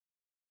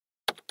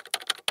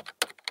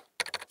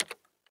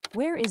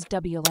Where is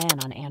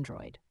WLAN on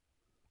Android?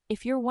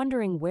 If you're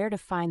wondering where to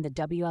find the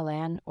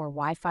WLAN or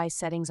Wi-Fi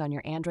settings on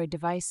your Android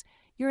device,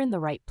 you're in the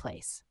right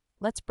place.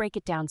 Let's break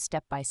it down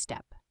step by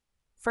step.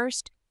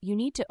 First, you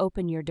need to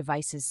open your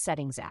device's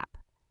Settings app.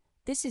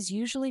 This is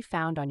usually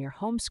found on your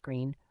home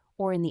screen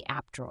or in the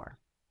app drawer.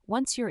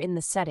 Once you're in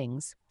the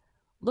settings,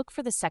 look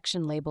for the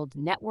section labeled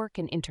Network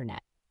and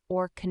Internet,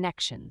 or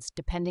Connections,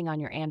 depending on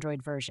your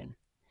Android version.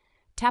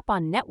 Tap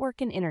on Network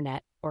and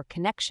Internet, or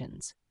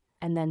Connections,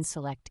 and then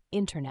select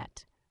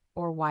Internet,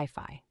 or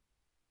Wi-Fi.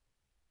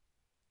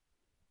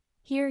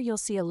 Here you'll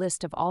see a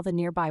list of all the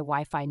nearby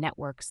Wi-Fi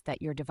networks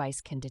that your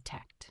device can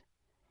detect.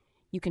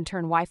 You can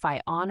turn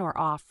Wi-Fi on or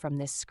off from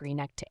this screen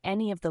next to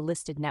any of the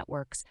listed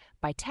networks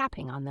by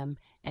tapping on them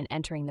and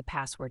entering the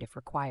password if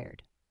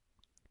required.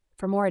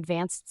 For more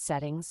advanced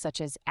settings,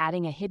 such as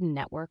adding a hidden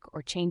network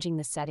or changing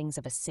the settings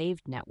of a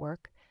saved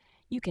network,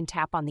 you can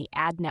tap on the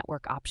Add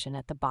Network option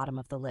at the bottom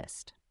of the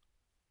list.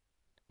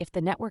 If the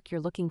network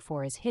you're looking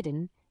for is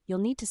hidden, you'll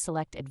need to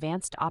select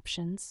Advanced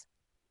Options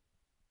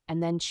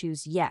and then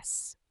choose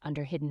Yes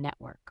under Hidden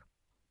Network.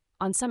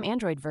 On some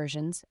Android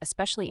versions,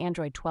 especially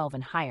Android 12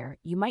 and higher,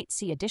 you might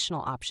see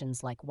additional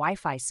options like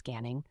Wi-Fi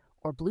scanning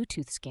or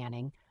Bluetooth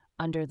scanning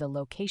under the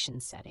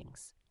Location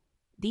settings.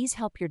 These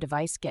help your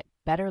device get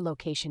better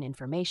location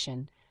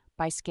information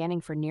by scanning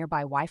for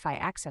nearby Wi-Fi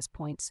access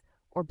points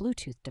or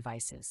Bluetooth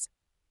devices.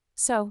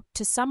 So,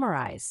 to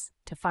summarize,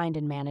 to find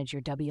and manage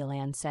your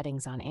WLAN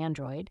settings on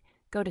Android,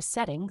 go to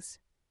Settings,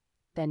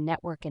 then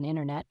Network and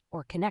Internet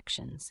or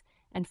Connections,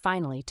 and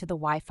finally to the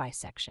Wi-Fi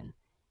section.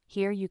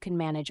 Here you can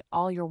manage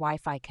all your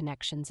Wi-Fi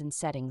connections and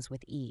settings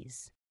with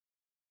ease.